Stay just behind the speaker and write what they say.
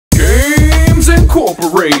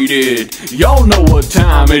Incorporated. Y'all know what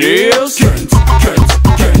time it is. Games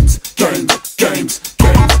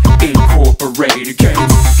Incorporated. Games.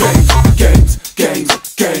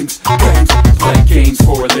 Play games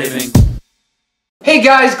for a living. Hey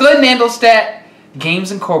guys, Glenn Nandelstadt,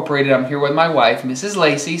 Gamez Incorporated. I'm here with my wife, Mrs.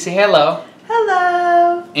 Lacey. Say hello.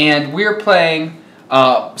 Hello. And we're playing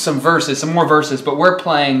some more verses, but we're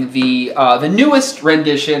playing the newest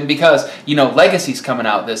rendition because, you know, Legacy's coming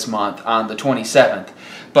out this month on the 27th.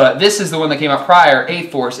 But this is the one that came out prior,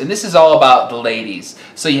 A-Force, and this is all about the ladies.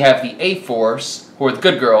 So you have the A-Force, who are the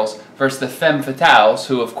good girls, versus the Femme Fatales,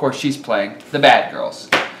 who of course she's playing, the bad girls.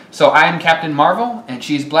 So I'm Captain Marvel, and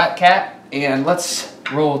she's Black Cat, and let's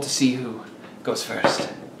roll to see who goes first.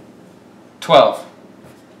 12.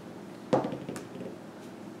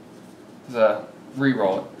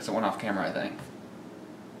 Re-roll it, because it went off camera, I think.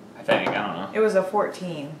 I don't know. It was a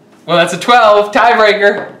 14. Well, that's a 12.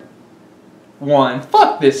 Tiebreaker. 1.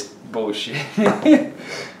 Fuck this bullshit.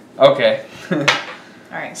 Okay.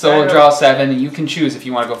 Alright. So we'll draw 7, and you can choose if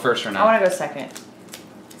you want to go first or not. I want to go second.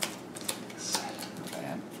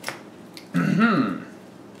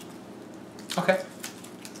 Okay.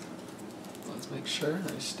 Let's make sure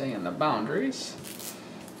they stay in the boundaries.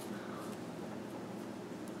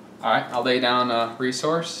 Alright, I'll lay down a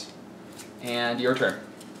resource, and your turn.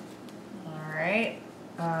 Alright.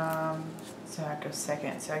 So I go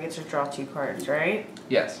second. So I get to draw 2 cards, right?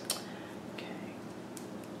 Yes.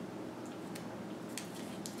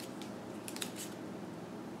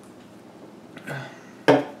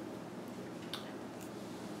 Okay.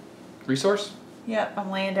 Resource? Yep,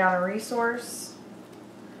 I'm laying down a resource.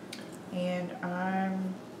 And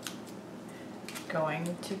I'm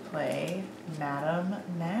going to play Madame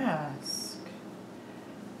Mask.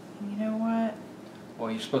 You know what?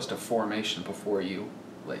 Well, you're supposed to formation before you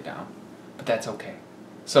lay down, but that's okay.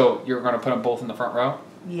 So you're going to put them both in the front row?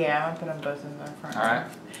 Yeah, I'm going to put them both in the front row. Alright.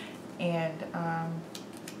 And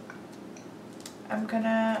I'm going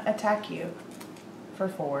to attack you for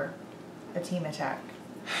 4. A team attack.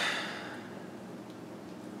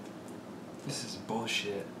 This is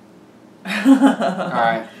bullshit.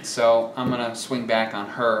 Alright, so I'm going to swing back on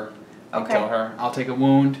her and kill her. I'll take a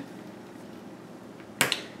wound.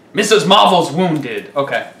 Mrs. Marvel's wounded.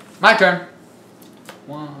 Okay, my turn.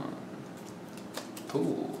 1.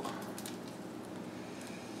 Ooh.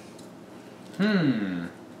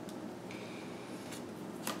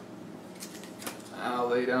 I'll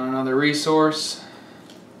lay down another resource.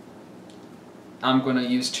 I'm going to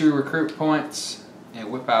use 2 recruit points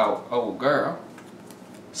and whip out, oh girl,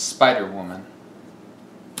 Spider-Woman.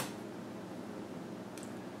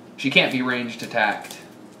 She can't be ranged attacked.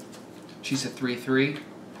 She's a 3/3.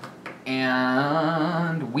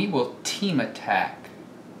 And we will team attack.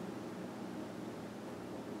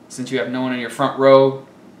 Since you have no one in your front row,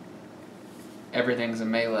 everything's a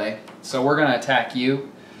melee. So we're going to attack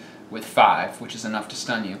you with 5, which is enough to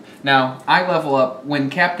stun you. Now, I level up. When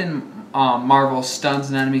Captain Marvel stuns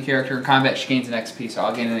an enemy character in combat, she gains an XP, so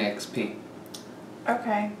I'll gain an XP.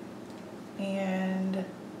 Okay. And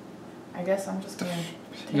I guess I'm just going to...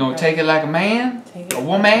 You gonna take it like a man? A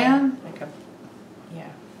woman? Like a...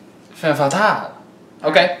 Yeah. Femme fatale.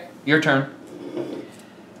 Okay, your turn.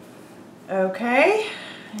 Okay.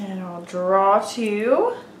 And I'll draw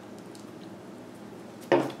 2.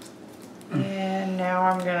 And now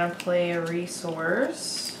I'm going to play a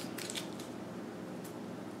resource.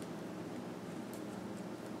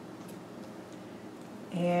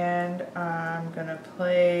 And I'm going to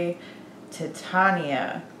play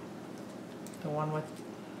Titania. The one with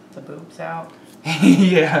the boobs out.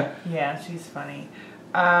 Yeah. Yeah, she's funny.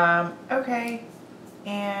 Okay.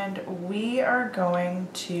 And we are going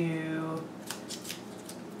to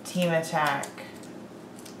team attack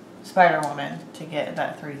Spider-Woman to get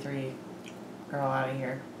that 3/3 girl out of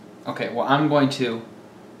here. Okay, well I'm going to,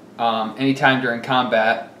 anytime during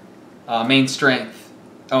combat, main strength.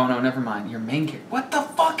 Oh no, never mind. Your main character. What the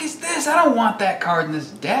fuck is this? I don't want that card in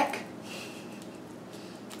this deck.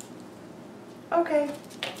 Okay.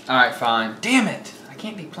 Alright, fine. Damn it! I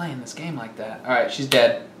can't be playing this game like that. Alright, she's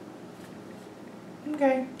dead.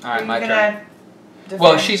 Okay. Alright, my turn. Defend?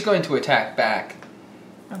 Well, she's going to attack back.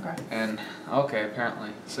 Okay. And, okay,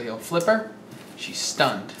 apparently. So you'll flip her. She's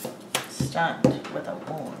stunned. Stunned with a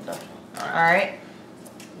wound. Alright.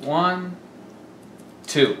 1,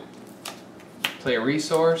 2. Play a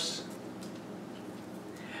resource.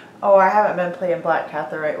 Oh, I haven't been playing Black Cat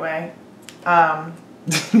the right way.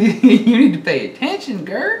 You need to pay attention,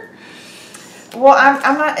 girl. Well,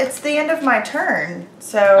 I'm not. It's the end of my turn,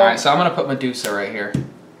 so. All right, so I'm gonna put Medusa right here.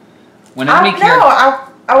 When enemy character. No,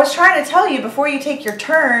 I was trying to tell you before you take your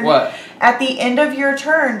turn. What? At the end of your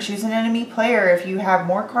turn, choose an enemy player. If you have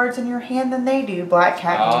more cards in your hand than they do, Black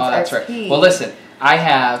Cat gains that's XP. right. Well, listen, I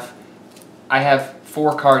have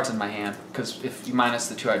 4 cards in my hand because if you minus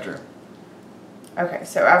the 2 I drew. Okay,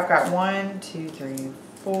 so I've got 1, 2, 3,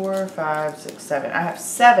 4, 5, 6, 7. I have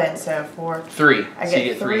 7, so 4. 3. I so you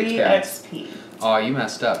get get 3 XP. Oh, you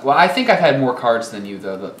messed up. Well, I think I've had more cards than you,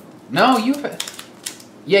 though. No, you've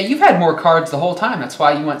had more cards the whole time. That's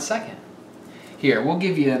why you went second. Here, we'll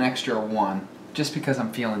give you an extra 1, just because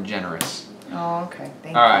I'm feeling generous. Oh, okay.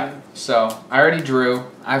 Thank you. All right. So I already drew.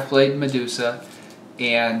 I've played Medusa,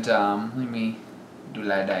 and let me do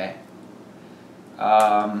that.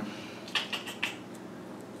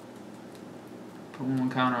 Put one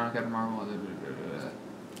counter on. Got a marble.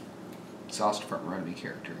 Exhaust front row enemy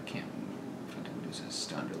character. Can't move. Medusa's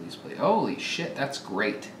stunned or at least play. Holy shit! That's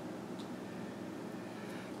great.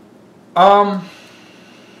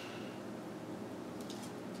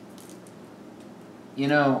 You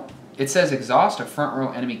know, it says exhaust a front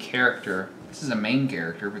row enemy character. This is a main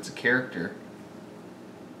character, but it's a character.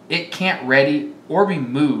 It can't ready or be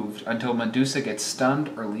moved until Medusa gets stunned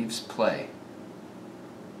or leaves play.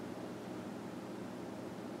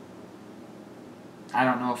 I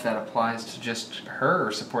don't know if that applies to just her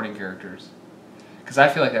or supporting characters. Because I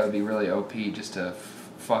feel like that would be really OP just to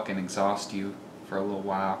fucking exhaust you for a little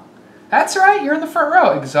while. That's right, you're in the front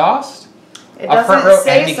row. Exhaust. It A front row doesn't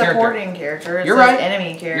say enemy supporting character. It You're says right.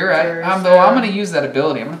 enemy character. You're right. I'm going to use that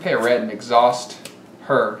ability. I'm going to pay a red and exhaust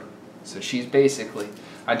her. So she's basically,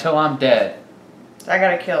 until I'm dead. I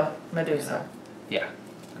gotta kill Medusa. Yeah.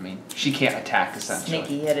 I mean, she can't attack, essentially.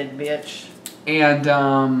 Sneaky-headed bitch. And,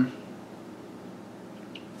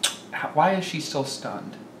 why is she still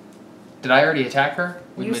stunned? Did I already attack her?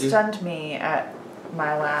 with You Medusa? stunned me at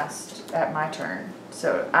my turn.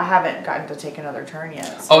 So I haven't gotten to take another turn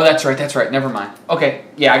yet. So. Oh, that's right. Never mind. Okay,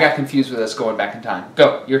 yeah, I got confused with us going back in time.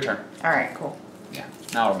 Go, your turn. Alright, cool. Yeah,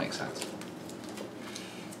 now it'll make sense.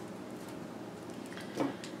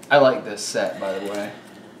 I like this set, by the way.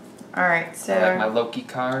 Alright, so... I like my Loki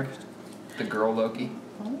card. The girl Loki.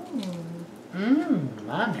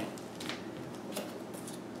 Mommy.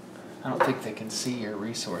 I don't think they can see your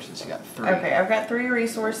resources. You got 3. Okay, I've got 3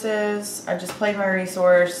 resources. I just played my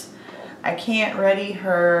resource. I can't ready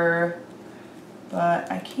her,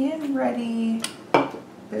 but I can ready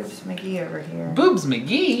Boobs McGee over here. Boobs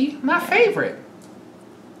McGee? My favorite.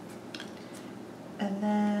 And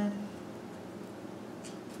then...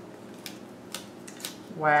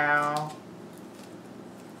 Wow.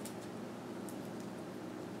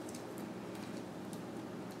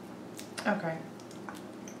 Okay.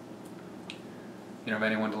 You don't have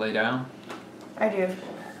anyone to lay down? I do.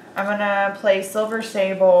 I'm gonna play Silver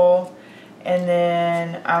Sable, and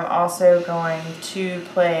then I'm also going to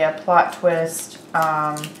play a plot twist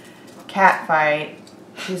cat fight.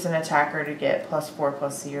 Choose an attacker to get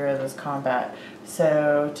 +4/+0 this combat.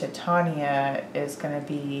 So Titania is gonna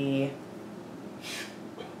be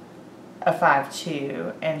a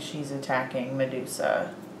 5/2, and she's attacking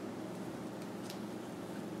Medusa.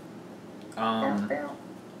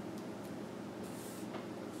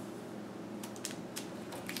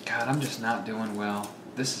 God, I'm just not doing well.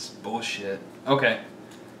 This is bullshit. Okay.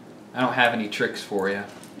 I don't have any tricks for you.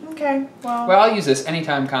 Okay, well... Well, I'll use this.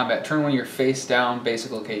 Anytime combat. Turn one of your face down,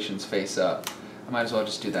 basic locations face up. I might as well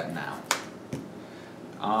just do that now.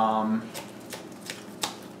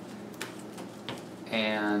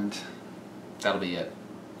 And that'll be it.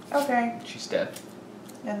 Okay. She's dead.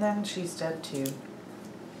 And then she's dead too.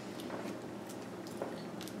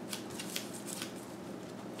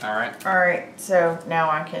 Alright. Alright, so now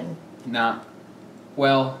I can... Not...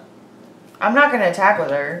 Well... I'm not going to attack with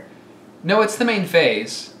her. No, it's the main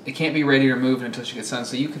phase. It can't be ready or moved until she gets done,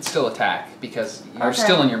 so you can still attack because you're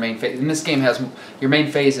still in your main phase. And this game has your main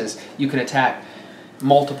phases. You can attack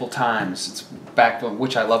multiple times. It's back,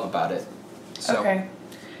 which I love about it. So. Okay.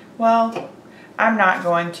 Well, I'm not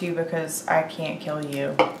going to because I can't kill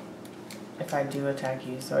you if I do attack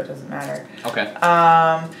you, so it doesn't matter. Okay.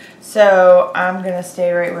 So I'm going to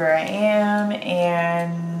stay right where I am,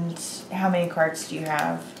 and how many cards do you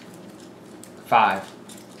have? 5.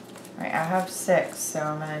 Alright, I have 6, so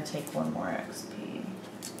I'm going to take 1 more XP.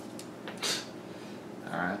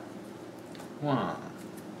 Alright. 1,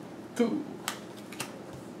 2.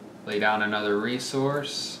 Lay down another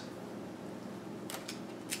resource.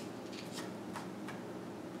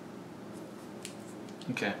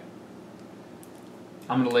 Okay.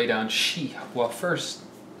 I'm going to lay down Well, first,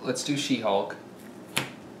 let's do She-Hulk.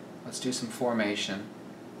 Let's do some formation.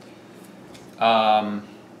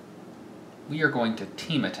 We are going to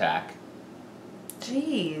team attack.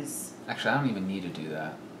 Jeez. Actually, I don't even need to do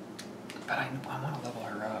that. But I want to level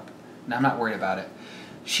her up. No, I'm not worried about it.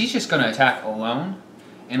 She's just going to attack alone.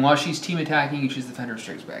 And while she's team attacking, she's defender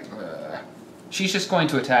strikes back. She's just going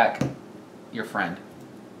to attack your friend.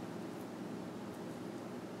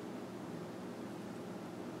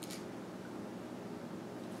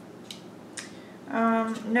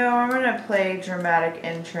 No, I'm going to play dramatic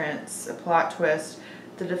entrance, a plot twist.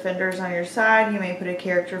 The defender's on your side. You may put a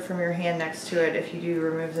character from your hand next to it. If you do,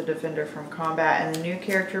 remove the defender from combat, and the new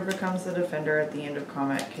character becomes the defender at the end of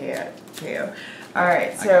combat KO.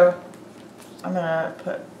 Alright, so I'm going to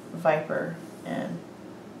put Viper in.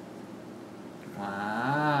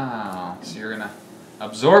 Wow. So you're going to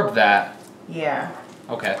absorb that. Yeah.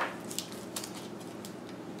 Okay.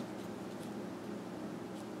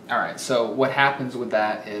 Alright, so what happens with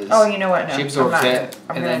that is... Oh, you know what? No, she absorbs it,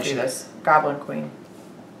 I'm and going then to do this. Goblin Queen.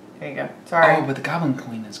 There you go. Sorry. Oh, but the Goblin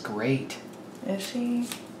Queen is great. Is she?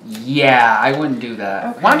 Yeah, I wouldn't do that.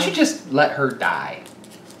 Okay. Why don't you just let her die?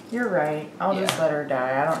 You're right. I'll just let her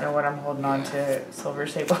die. I don't know what I'm holding on to, Silver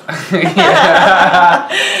Sable. Yeah.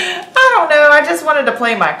 I don't know. I just wanted to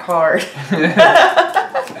play my card.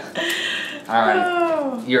 Alright,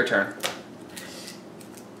 Oh. your turn.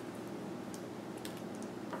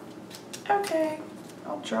 Okay.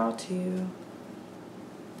 I'll draw 2.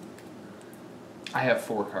 I have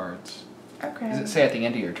 4 cards. Okay. Does it say at the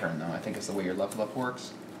end of your turn, though? I think it's the way your level up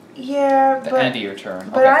works. Yeah, The but... end of your turn.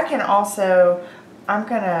 But I can also... I'm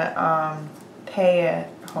going to pay it...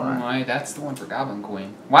 Hold on. Why? That's the one for Goblin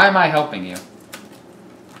Queen. Why am I helping you?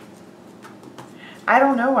 I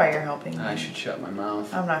don't know why you're helping me. I should shut my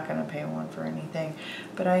mouth. I'm not going to pay 1 for anything.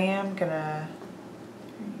 But I am going to...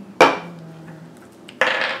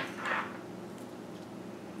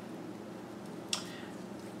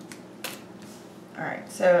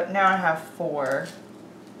 Alright, so now I have 4.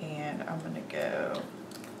 And I'm going to go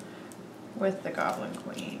with the Goblin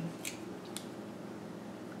Queen.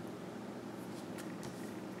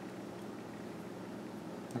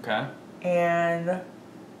 Okay. And...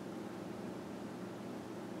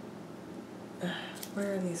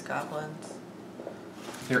 where are these goblins?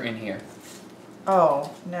 They're in here.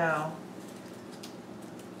 Oh, no.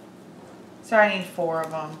 So I need 4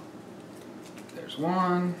 of them. There's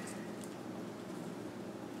 1,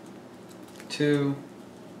 2,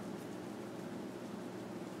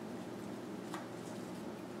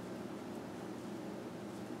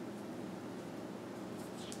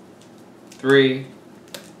 3,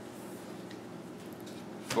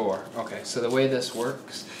 4. Okay, so the way this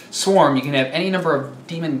works, Swarm, you can have any number of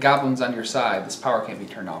demon goblins on your side. This power can't be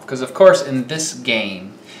turned off. Because, of course, in this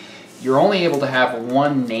game, you're only able to have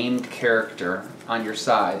 1 named character on your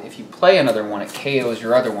side. If you play another one, it KOs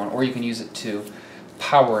your other one, or you can use it to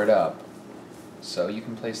power it up. So you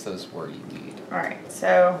can place those where you need. Alright,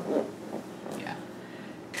 so... Yeah.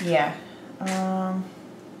 Yeah.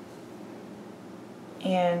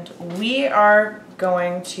 And we are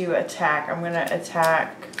going to attack. I'm going to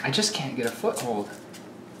attack... I just can't get a foothold.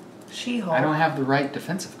 She-Hulk. I don't have the right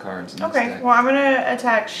defensive cards in this Okay, deck. well I'm going to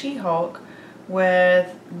attack She-Hulk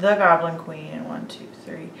with the Goblin Queen and 1, 2,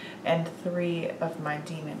 3, and 3 of my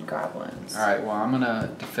demon goblins. Alright, well I'm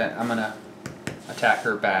gonna attack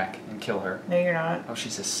her back and kill her. No, you're not. Oh,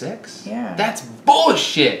 she's a 6? Yeah. That's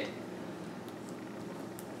bullshit!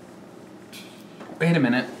 Wait a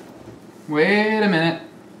minute. Wait a minute.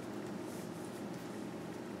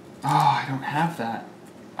 Oh, I don't have that.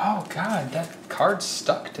 Oh god, that card's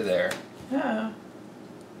stuck to there. Yeah.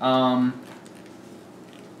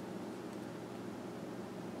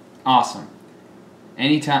 Awesome.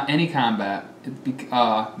 Any combat,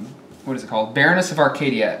 what is it called? Baroness of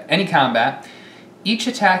Arcadia. Any combat, each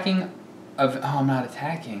attacking of... Oh, I'm not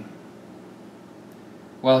attacking.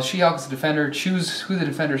 Well, She-Hulk's the defender. Choose who the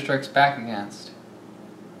defender strikes back against.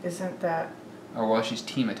 Isn't that... Or while she's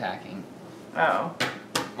team attacking. Oh.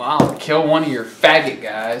 Well, I'll kill one of your faggot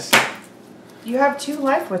guys. You have 2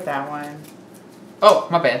 life with that one. Oh,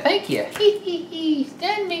 my bad. Thank you.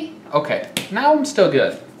 Stand me. Okay, now I'm still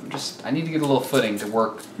good. I need to get a little footing to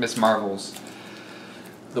work Miss Marvel's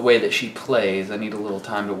the way that she plays. I need a little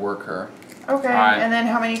time to work her. Okay, Right. and then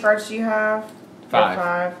how many cards do you have? 5.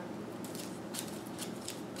 5.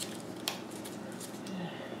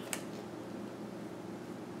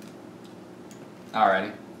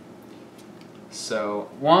 Alrighty. So,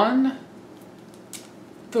 1.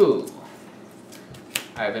 Boo.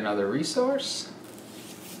 I have another resource.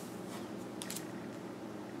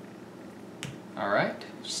 Alright,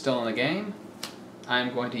 still in the game.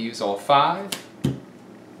 I'm going to use all 5.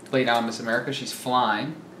 Lay down Miss America. She's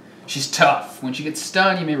flying. She's tough. When she gets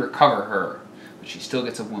stunned, you may recover her, but she still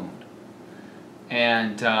gets a wound.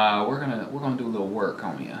 And we're gonna do a little work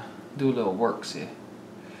on you. Do a little work, see.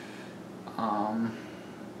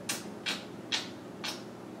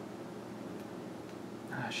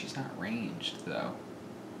 She's not ranged though.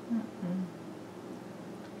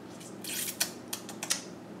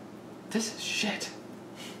 This is shit.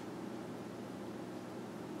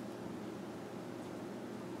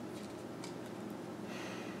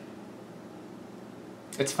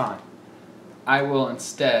 It's fine. I will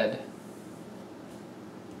instead.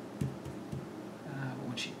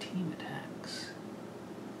 When she team attacks.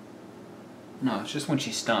 No, it's just when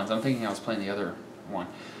she stuns. I'm thinking I was playing the other one.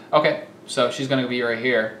 Okay, so she's going to be right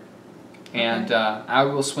here. And I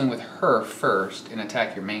will swing with her first and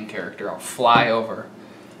attack your main character. I'll fly over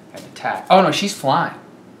and attack. Oh no, she's flying.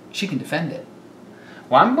 She can defend it.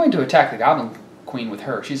 Well, I'm going to attack the Goblin Queen with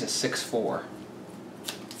her. She's a 6/4.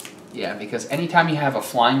 Yeah, because anytime you have a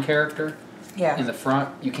flying character in the front,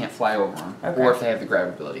 you can't fly over them. Okay. Or if they have the grab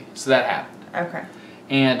ability. So that happened. Okay.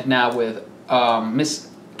 And now with Miss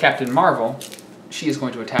Captain Marvel, she is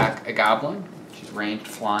going to attack a Goblin. She's ranged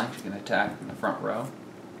flying. She's going to attack in the front row.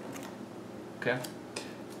 Okay.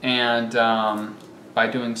 And by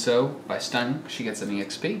doing so, by stunning, she gets an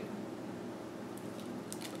EXP.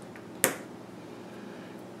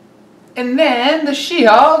 And then the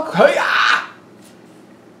She-Hulk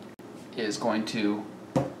is going to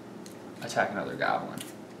attack another Goblin.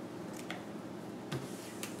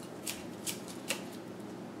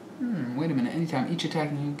 Wait a minute. Anytime each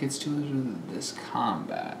attacking unit gets to this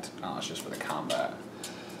combat. Oh, it's just for the combat.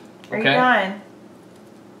 Okay. Are you done?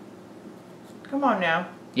 Come on now.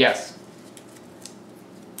 Yes.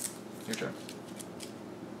 Your turn.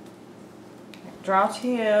 Draw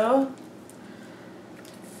 2.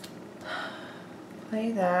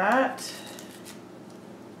 Play that.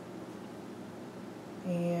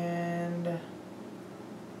 And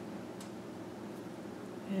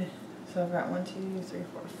so I've got 1, 2, 3,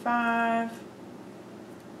 4, 5.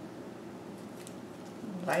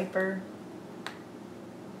 Viper.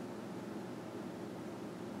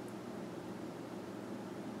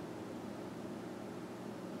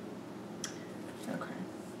 Okay.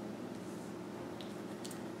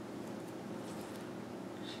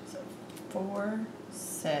 She's a 4,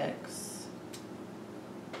 6.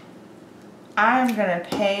 I'm gonna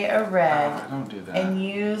pay a red don't do that. and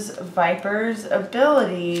use Viper's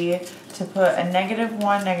ability to put a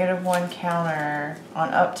 -1/-1 counter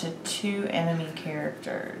on up to 2 enemy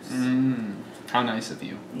characters. How nice of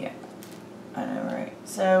you. Yeah, I know, right?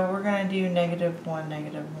 So we're gonna do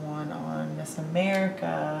 -1/-1 on Miss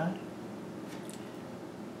America,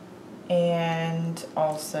 and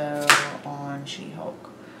also on She-Hulk.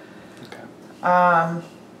 Okay.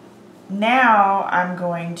 Now I'm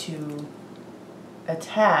going to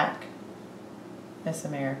attack Miss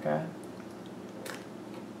America.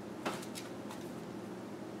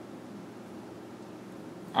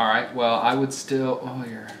 Alright, well, I would still... Oh,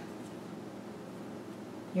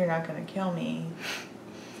 You're not going to kill me.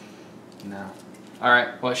 No.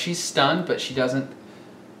 Alright, well, she's stunned, but she doesn't...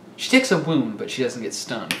 She takes a wound, but she doesn't get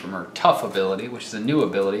stunned from her tough ability, which is a new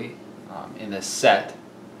ability in this set.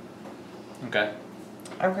 Okay.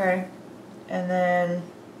 Okay. And then...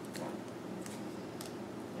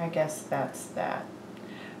 I guess that's that.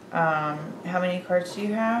 How many cards do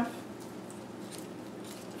you have?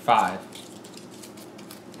 5.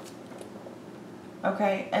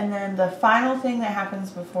 Okay, and then the final thing that happens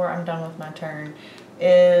before I'm done with my turn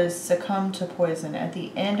is succumb to poison. At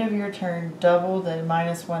the end of your turn, double the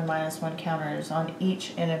 -1/-1 counters on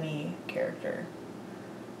each enemy character.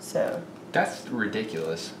 So. That's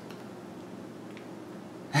ridiculous.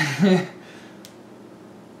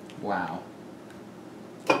 Wow.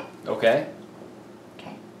 Okay.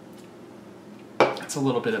 Okay. That's a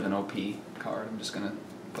little bit of an OP card. I'm just gonna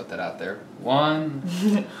put that out there. 1.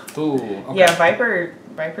 Ooh. Okay. Yeah,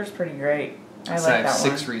 Viper's pretty great. I So like I have that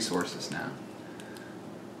 6 one. resources now.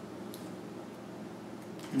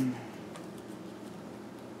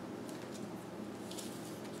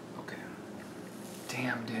 Okay.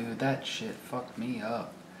 Damn, dude, that shit fucked me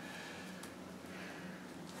up.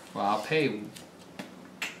 Well, I'll pay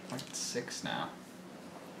like 6 now.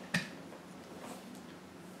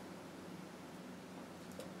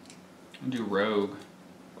 I'll do Rogue.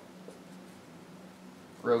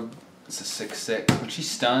 Rogue is a 6/6. When she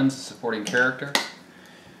stuns a supporting character,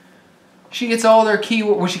 she gets all their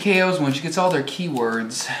keywords. When she KOs one, she gets all their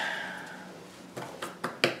keywords.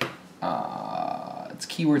 It's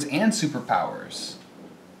keywords and superpowers.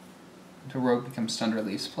 Until Rogue becomes stunned or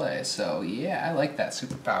leaves play. So yeah, I like that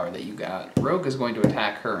superpower that you got. Rogue is going to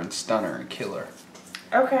attack her and stun her and kill her.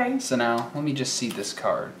 Okay. So now, let me just see this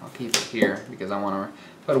card. I'll keep it here because I want to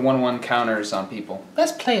put 1/1 counters on people.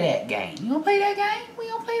 Let's play that game. You want to play that game? We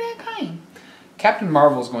gonna play that game. Captain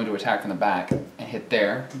Marvel is going to attack from the back and hit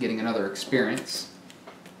there, getting another experience.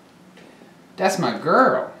 That's my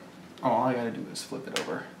girl. Oh, all I gotta do is flip it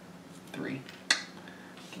over. 3.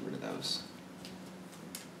 Get rid of those.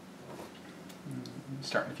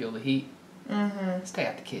 Starting to feel the heat. Mm-hmm. Stay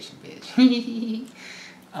out the kitchen, bitch.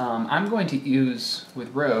 I'm going to use, with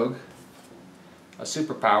Rogue, a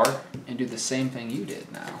superpower and do the same thing you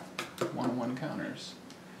did now. 1/1 counters.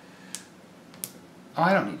 Oh,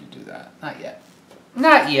 I don't need to do that. Not yet.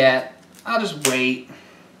 Not yet. I'll just wait.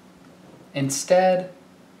 Instead,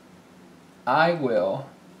 I will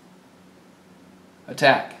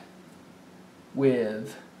attack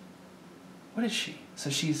with... What is she? So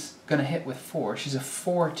she's going to hit with 4. She's a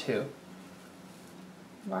 4/2.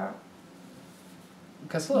 Wow.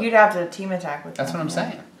 Because look. You'd have to team attack with That's them, what I'm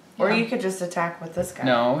saying. Or Yeah. you could just attack with this guy.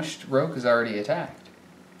 No, Rogue has already attacked.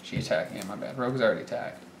 She attacked. Yeah, my bad. Rogue has already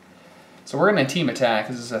attacked. So we're going to team attack.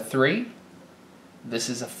 This is a 3. This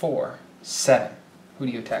is a 4. 7. Who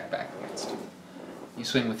do you attack back against? You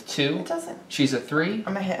swing with 2. It doesn't. She's a 3.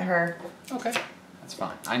 I'm going to hit her. Okay. That's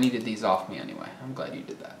fine. I needed these off me anyway. I'm glad you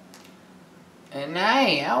did that. And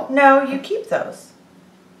now... No, you keep those.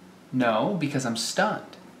 No, because I'm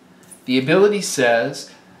stunned. The ability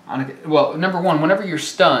says... Well, number 1, whenever you're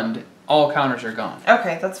stunned, all counters are gone.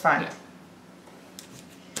 Okay, that's fine. Yeah.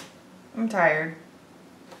 I'm tired.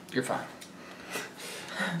 You're fine.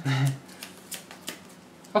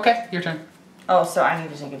 Okay, your turn. Oh, so I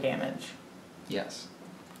need to take a damage. Yes.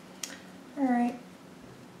 Alright.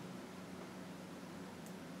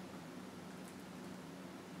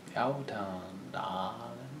 Your turn, darling.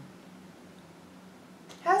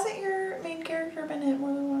 Hasn't your main character been hit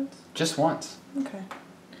more than once? Just once. Okay.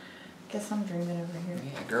 Guess I'm dreaming over here.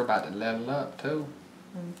 Yeah, girl about to level up too.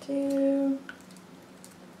 1, 2.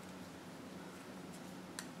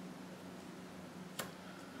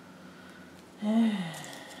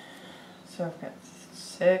 So I've got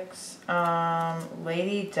 6.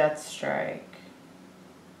 Lady Deathstrike.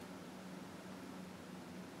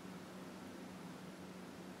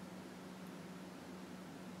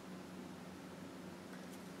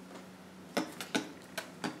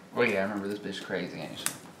 Oh yeah, I remember this bitch crazy, ain't she?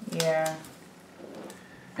 Yeah.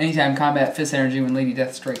 Anytime combat fist energy when Lady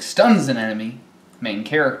Deathstrike stuns an enemy, main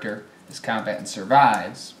character, is combat and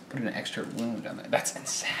survives, put an extra wound on that. That's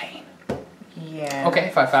insane. Yeah.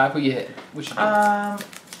 Okay, 5/5. Who you hit? What you do? I'm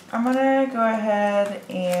gonna go ahead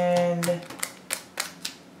and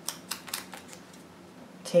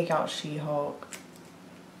take out She-Hulk.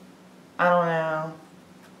 I don't know.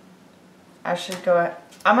 I should go.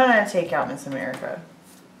 I'm gonna take out Miss America.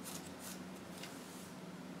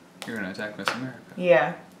 You're gonna attack Miss America.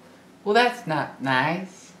 Yeah. Well, that's not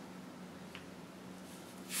nice.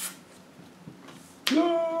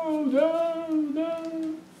 No, no,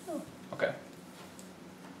 no. Okay.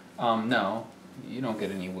 No, you don't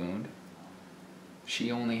get any wound.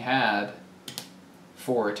 She only had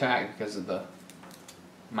 4 attack because of the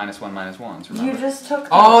 -1/-1s. Remember? You just took.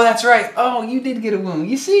 Oh, that's right. Oh, you did get a wound.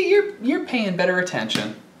 You see, you're paying better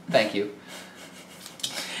attention. Thank you.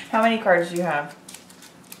 How many cards do you have?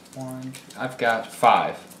 1. I've got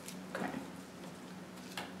 5. Okay.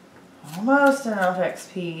 Almost enough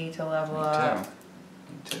XP to level up.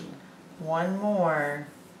 Me too. 1 more.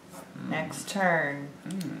 Next turn.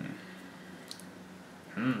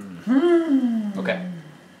 Okay.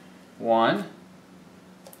 1,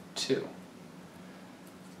 2.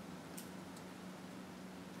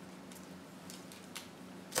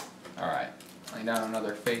 Alright. Lay down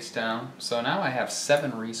another face down. So now I have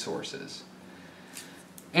 7 resources.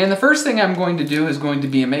 And the first thing I'm going to do is going to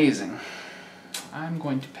be amazing. I'm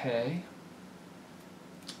going to pay...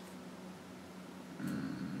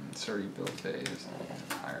 Surrey build phase.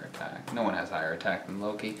 Higher attack. No one has higher attack than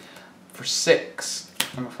Loki. For 6,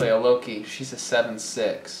 I'm going to play a Loki. She's a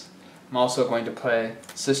 7/6. I'm also going to play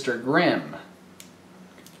Sister Grimm,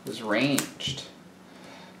 who's ranged.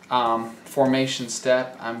 Formation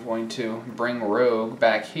step, I'm going to bring Rogue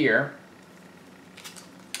back here.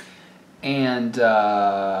 And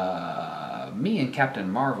me and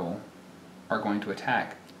Captain Marvel are going to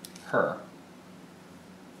attack her.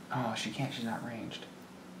 Oh, she can't. She's not ranged.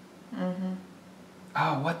 Mm-hmm.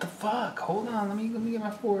 Oh, what the fuck? Hold on. Let me get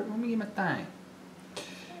my fort. Let me get my thing.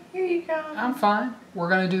 Here you go. I'm fine. We're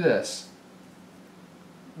gonna do this.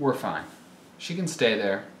 We're fine. She can stay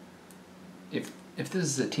there. If this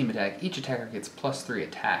is a team attack, each attacker gets +3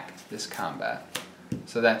 attack this combat.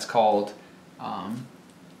 So that's called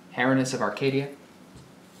Harness of Arcadia.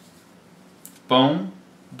 Boom.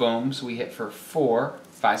 Boom. So we hit for 4,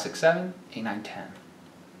 5, 6, 7, 8, 9, 10.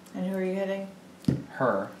 And who are you hitting?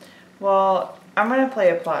 Her. Well, I'm going to play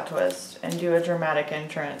a plot twist and do a dramatic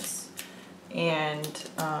entrance. And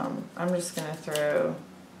I'm just going to throw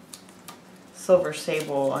Silver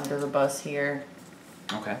Sable under the bus here.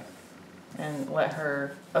 Okay. And let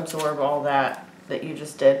her absorb all that you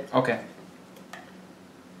just did. Okay.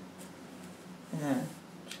 And then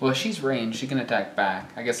Well, she's ranged. She can attack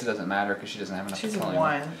back. I guess it doesn't matter because she doesn't have enough she's to kill a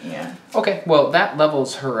anyone. 1, yeah. Okay, well, that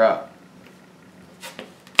levels her up.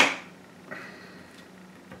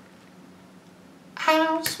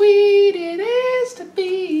 How sweet it is to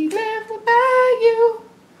be left by you.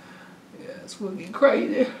 Yes, we'll get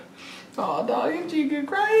crazy. Oh, dog, you get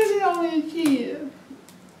crazy on this shit.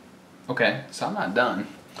 Okay, so I'm not done.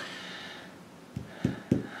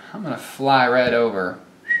 I'm gonna fly right over.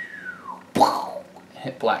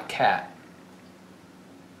 Hit Black Cat.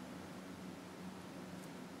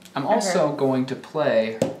 I'm also going to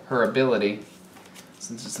play her ability,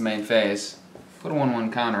 since it's the main phase. Put a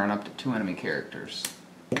 1/1 counter on up to 2 enemy characters.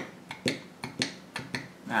 I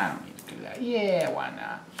don't need to do that. Yeah, why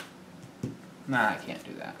not? Nah, I can't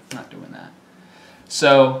do that. I'm not doing that.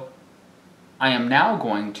 So, I am now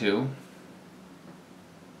going to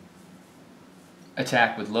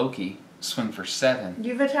attack with Loki, swing for 7.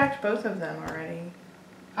 You've attacked both of them already.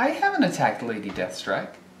 I haven't attacked Lady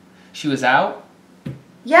Deathstrike. She was out.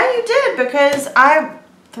 Yeah, you did, because I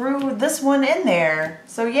threw this one in there.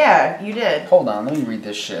 So yeah, you did. Hold on, let me read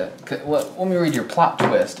this shit. Let me read your plot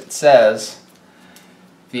twist. It says,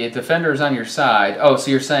 the defender is on your side. Oh, so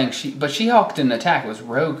you're saying She-Hulk didn't attack. It was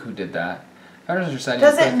Rogue who did that. Defender's on your side.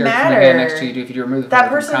 Doesn't you matter. From the hand next to you if you remove the That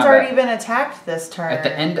defender from person's combat. already been attacked this turn. At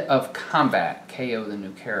the end of combat, KO the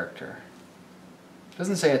new character. It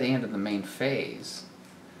doesn't say at the end of the main phase.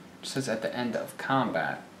 It says at the end of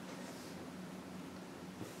combat.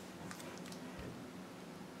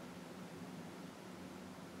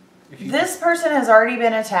 This person has already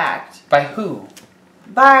been attacked. By who?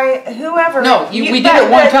 By whoever. No, we did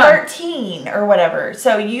it one time. 13 or whatever.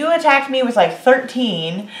 So you attacked me with like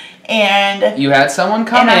 13, and You had someone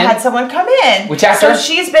come in. I had someone come in. Which actor? So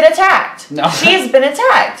she's been attacked. No. She's been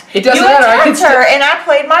attacked. It doesn't you matter. I attacked can her, and I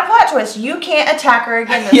played my plot twist. You can't attack her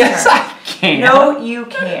again this Yes, turn. I can. No, you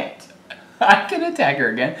can't. I can attack her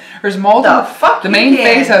again. There's multiple. The fuck The you main can.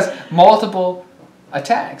 phase has multiple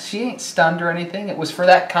attacks. She ain't stunned or anything. It was for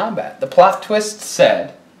that combat. The plot twist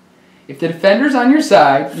said, if the defender's on your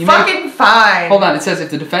side, you Fucking fine. Hold on. It says if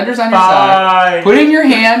the defender's on your side, put it in your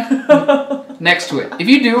hand next to it. If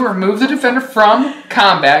you do, remove the defender from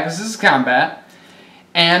combat, because this is combat,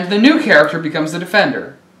 and the new character becomes the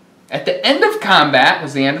defender. At the end of combat,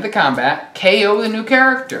 was the end of the combat, KO the new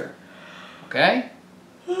character. Okay?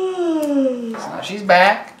 So now she's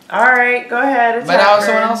back. Alright, go ahead. Attack But now her.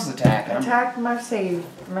 someone else is attacking. Attack my safe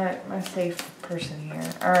person here.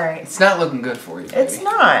 Alright. It's not looking good for you, baby. It's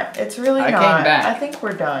not. It's really I not. came back. I think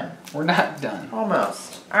we're done. We're not done.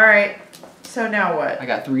 Almost. Alright. So now what? I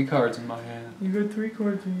got 3 cards in my hand. You got 3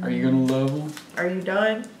 cards in your Are you going to level? Are you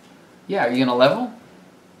done? Yeah, are you going to level?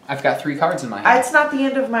 I've got 3 cards in my hand. It's not the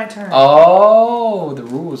end of my turn. Oh, the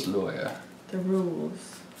rules lawyer. The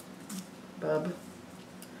rules. Bub.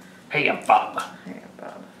 Hey, Bob. Hey,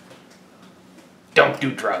 Bub. Don't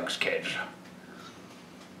do drugs, kids.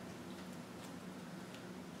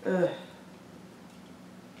 Ugh.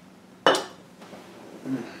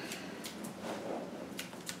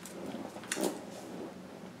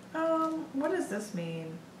 What does this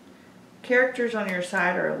mean? Characters on your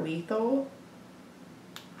side are lethal?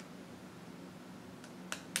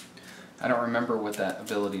 I don't remember what that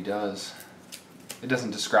ability does. It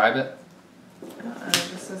doesn't describe it. It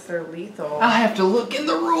just says they're lethal. I have to look in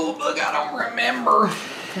the rule book. I don't remember.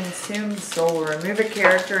 Consume soul. Remove a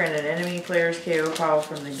character in an enemy player's KO pile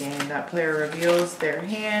from the game. That player reveals their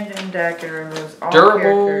hand and deck and removes all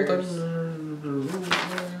characters. Ooh.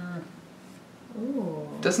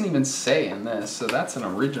 It doesn't even say in this, so that's an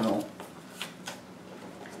original.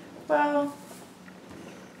 Well,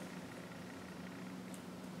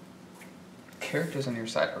 Characters on your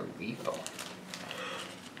side are lethal.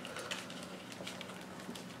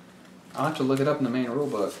 I'll have to look it up in the main rule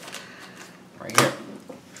book. Right here.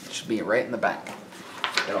 It should be right in the back.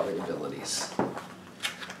 Got all the abilities.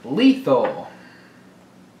 Lethal.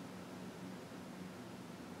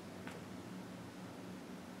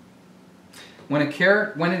 When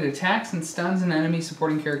it attacks and stuns an enemy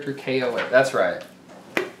supporting character, KO it. That's right.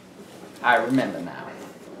 I remember now.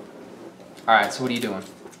 Alright, so what are you doing?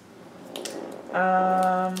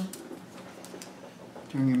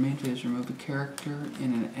 During your main phase, remove a character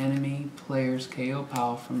in an enemy player's KO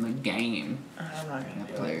pile from the game. I'm not going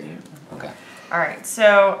to do Player. it. Okay. Alright,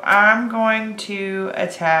 so I'm going to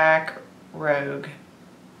attack Rogue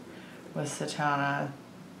with Satana,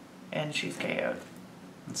 and she's KO'd.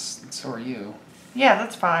 So are you. Yeah,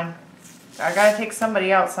 that's fine. I gotta take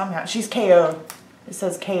somebody out somehow. She's KO'd. It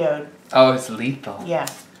says KO'd. Oh, it's lethal. Yeah.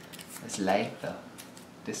 It's lethal.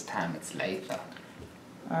 This time it's lethal.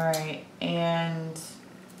 Alright, and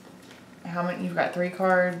how many? You've got 3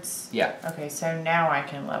 cards? Yeah. Okay, so now I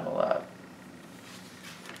can level up.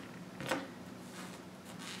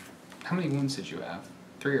 How many wounds did you have?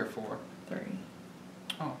 3 or 4? 3.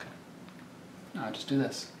 Oh, okay. No, just do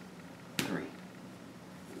this. 3.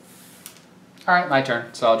 Alright, my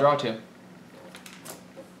turn. So I'll draw 2.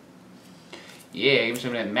 Yeah, give me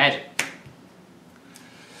some of that magic.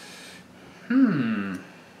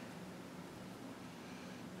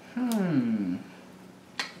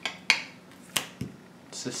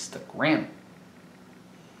 Cystogram.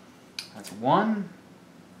 That's 1.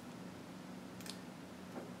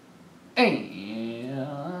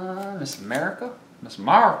 And Miss America. Miss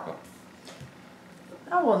America.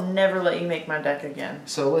 I will never let you make my deck again.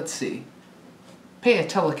 So let's see. Pay a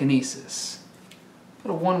telekinesis.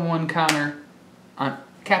 Put a 1/1 counter on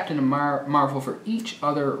Captain Marvel for each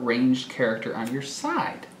other ranged character on your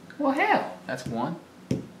side. Well, hell, that's 1,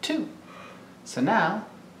 2. So now,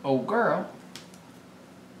 old girl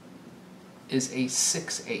is a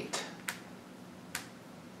 6/8.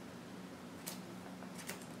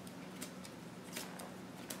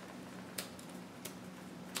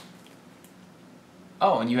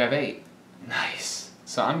 Oh, and you have 8. Nice.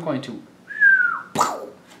 So I'm going to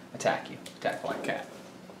attack you. Attack like cat.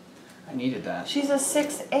 I needed that. She's a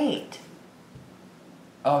 6/8.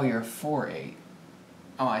 Oh, you're a 4/8.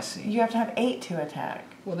 Oh, I see. You have to have 8 to attack.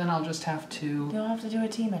 Well, then I'll just have to... You'll have to do a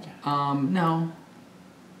team attack. No.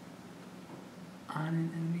 On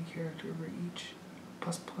an enemy character over each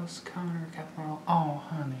 ++ counter capital. Oh,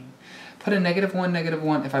 honey. Put a -1,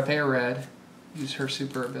 -1. If I pay a red, use her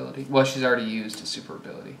super ability. Well, she's already used a super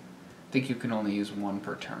ability. I think you can only use 1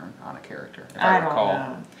 per turn on a character, if I recall. Don't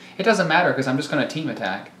know. It doesn't matter because I'm just going to team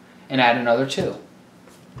attack and add another 2.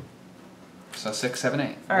 So 6, 7,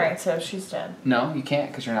 8. Alright, so she's dead. No, you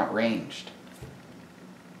can't because you're not ranged.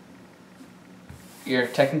 You're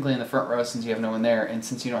technically in the front row since you have no one there, and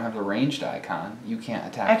since you don't have the ranged icon, you can't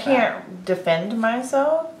attack I back. can't defend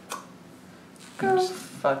myself? Go just-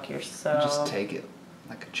 fuck yourself. Just take it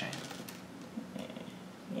like a champ.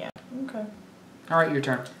 Yeah, okay. Alright, your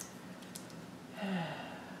turn.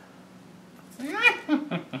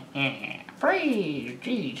 Praise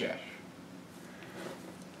Jesus.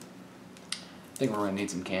 I think we're going to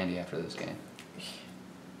need some candy after this game.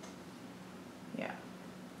 Yeah.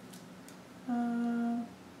 Mm.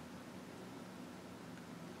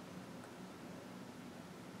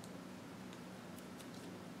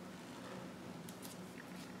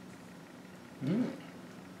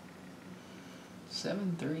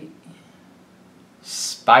 7-3.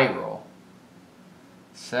 Spiral.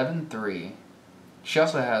 7-3. She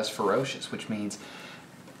also has Ferocious, which means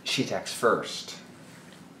she attacks first.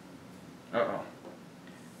 Uh-oh.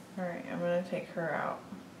 Alright, I'm gonna take her out.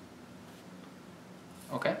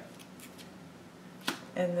 Okay.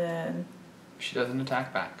 And then... She doesn't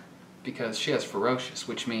attack back. Because she has Ferocious,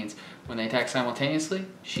 which means when they attack simultaneously,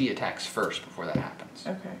 she attacks first before that happens.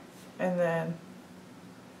 Okay. And then...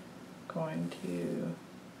 going to...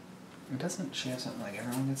 Doesn't she have something like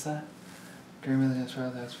everyone gets that? Dream of the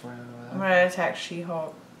Israel, that's for I'm gonna attack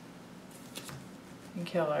She-Hulk. And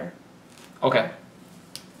kill her. Okay.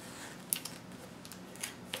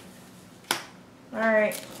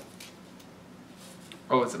 Alright.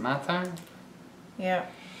 Oh, is it my turn? Yeah.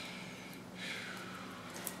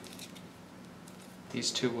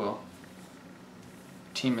 These 2 will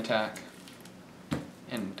team attack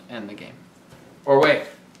and end the game. Or wait,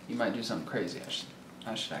 you might do something crazy.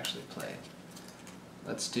 I should actually play.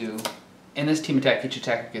 Let's do... In this team attack, each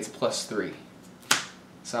attacker gets +3.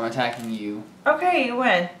 So I'm attacking you. Okay, you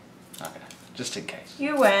win. Okay, just in case.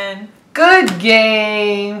 You win. Good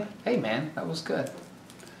game! Hey man, that was good.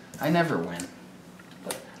 I never win.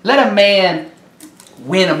 But let a man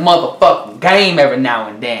win a motherfucking game every now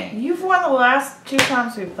and then. You've won the last 2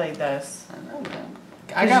 times we played this. I know, man.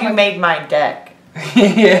 Because you made my deck.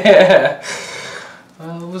 Yeah.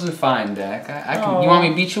 Well, it was a fine deck. You want me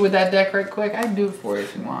to beat you with that deck right quick? I'd do it for you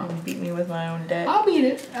if you want. You beat me with my own deck. I'll beat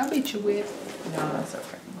it. I'll beat you with. No, that's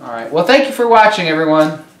okay. Alright, well thank you for watching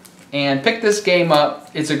everyone. And pick this game up.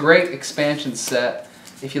 It's a great expansion set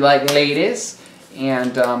if you like ladies.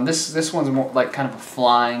 And this one's more like kind of a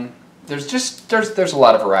flying there's a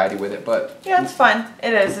lot of variety with it, but yeah, it's fun.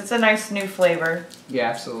 It is. It's a nice new flavor yeah,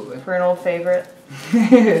 absolutely. for an old favorite.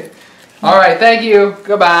 All right, thank you.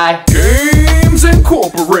 Goodbye. Gamez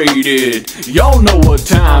Incorporated. Y'all know what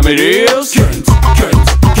time it is. Gamez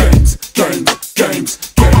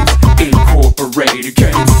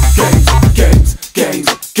Incorporated.